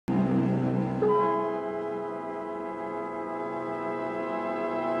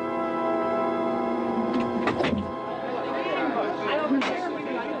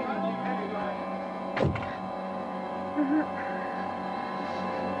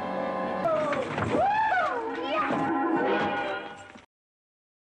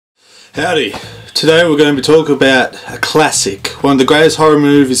Howdy! Today we're going to be talking about a classic, one of the greatest horror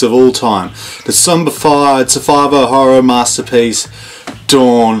movies of all time, the zombified survivor horror masterpiece,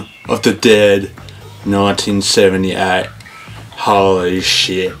 Dawn of the Dead, 1978. Holy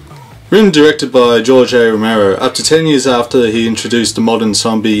shit. Written and directed by George Romero, up to 10 years after he introduced the modern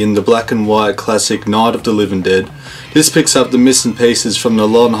zombie in the black and white classic Night of the Living Dead, this picks up the missing pieces from the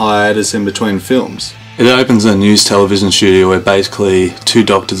long hiatus in between films. It opens a news television studio where basically two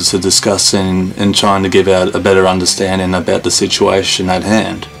doctors are discussing and trying to give out a better understanding about the situation at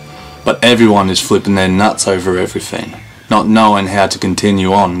hand. But everyone is flipping their nuts over everything, not knowing how to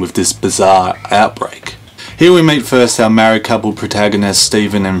continue on with this bizarre outbreak. Here we meet first our married couple protagonists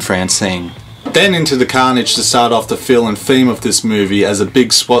Stephen and Francine. Then into the carnage to start off the feel and theme of this movie as a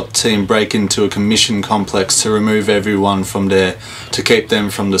big SWAT team break into a commission complex to remove everyone from there to keep them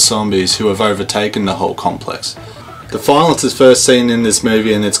from the zombies who have overtaken the whole complex. The violence is first seen in this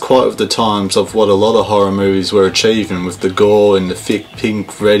movie, and it's quite of the times of what a lot of horror movies were achieving with the gore and the thick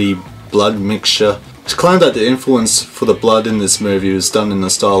pink reddy blood mixture. It's claimed that the influence for the blood in this movie was done in the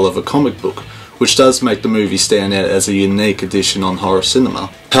style of a comic book, which does make the movie stand out as a unique addition on horror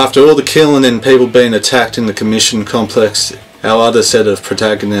cinema. After all the killing and people being attacked in the commission complex, our other set of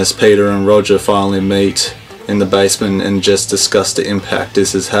protagonists, Peter and Roger, finally meet in the basement and just discuss the impact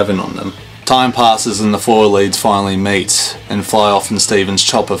this is having on them. Time passes and the four leads finally meet and fly off in Stephen's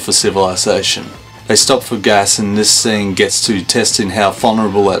chopper for civilization. They stop for gas, and this scene gets to testing how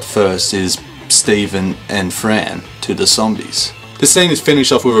vulnerable at first is Stephen and Fran to the zombies. This scene is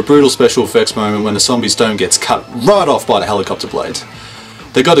finished off with a brutal special effects moment when the zombie's dome gets cut right off by the helicopter blades.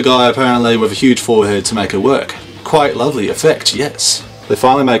 They got a guy apparently with a huge forehead to make it work. Quite lovely effect, yes. They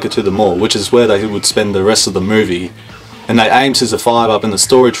finally make it to the mall, which is where they would spend the rest of the movie, and they aim to survive up in the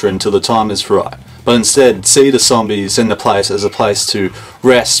storage room till the time is right, but instead see the zombies in the place as a place to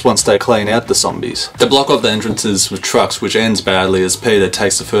rest once they clean out the zombies. They block off the entrances with trucks, which ends badly as Peter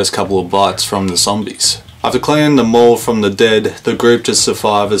takes the first couple of bites from the zombies. After clearing the mall from the dead, the group just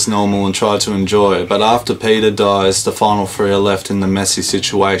survive as normal and try to enjoy, but after Peter dies, the final three are left in the messy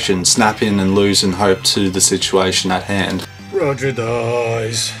situation, snapping and losing hope to the situation at hand. Roger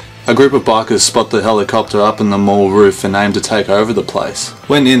dies. A group of bikers spot the helicopter up in the mall roof and aim to take over the place.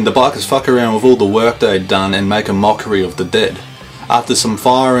 When in, the bikers fuck around with all the work they'd done and make a mockery of the dead. After some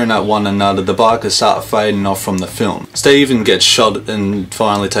firing at one another, the bikers start fading off from the film. Stephen gets shot and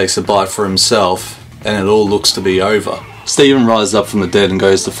finally takes a bite for himself, and it all looks to be over. Stephen rises up from the dead and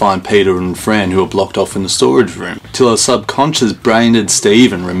goes to find Peter and Fran, who are blocked off in the storage room, till a subconscious brained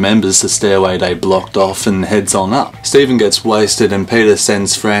Stephen remembers the stairway they blocked off and heads on up. Stephen gets wasted and Peter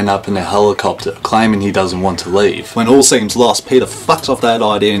sends Fran up in a helicopter, claiming he doesn't want to leave. When all seems lost, Peter fucks off that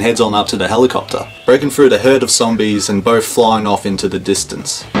idea and heads on up to the helicopter, breaking through the herd of zombies and both flying off into the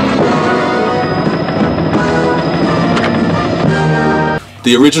distance.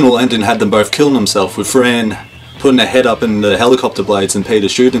 The original ending had them both killing themselves, with Fran putting her head up in the helicopter blades and Peter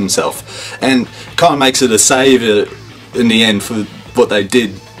shooting himself, and kind of makes it a savior in the end for what they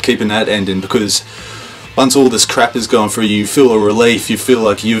did, keeping that ending, because once all this crap is gone through, you feel a relief, you feel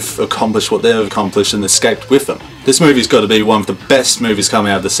like you've accomplished what they've accomplished and escaped with them. This movie's got to be one of the best movies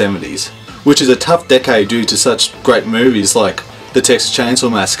coming out of the 70s, which is a tough decade due to such great movies like The Texas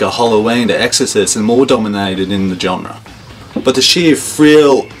Chainsaw Massacre, Halloween, The Exorcist, and more dominated in the genre. But the sheer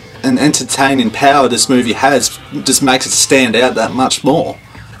thrill and entertaining power this movie has just makes it stand out that much more.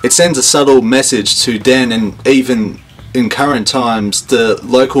 It sends a subtle message to then, and even in current times, the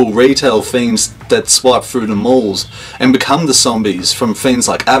local retail fiends that swipe through the malls and become the zombies from things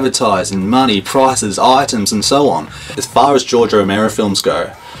like advertising, money, prices, items and so on. As far as George Romero films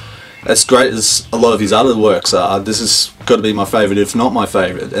go, as great as a lot of his other works are, this has got to be my favourite, if not my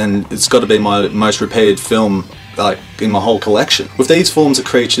favourite, and it's got to be my most repeated film in my whole collection. With these forms of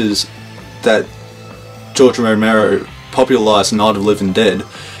creatures that George Romero popularised in Night of the Living Dead,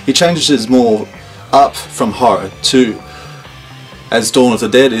 he changes more up from horror to, as Dawn of the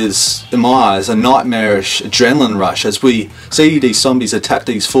Dead is, in my eyes, a nightmarish adrenaline rush as we see these zombies attack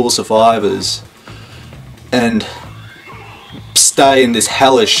these four survivors and stay in this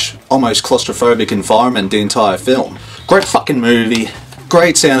hellish, almost claustrophobic environment the entire film. Great fucking movie,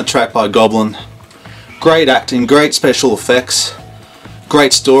 great soundtrack by Goblin, great acting, great special effects,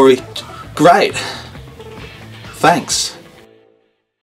 great story, great. Thanks.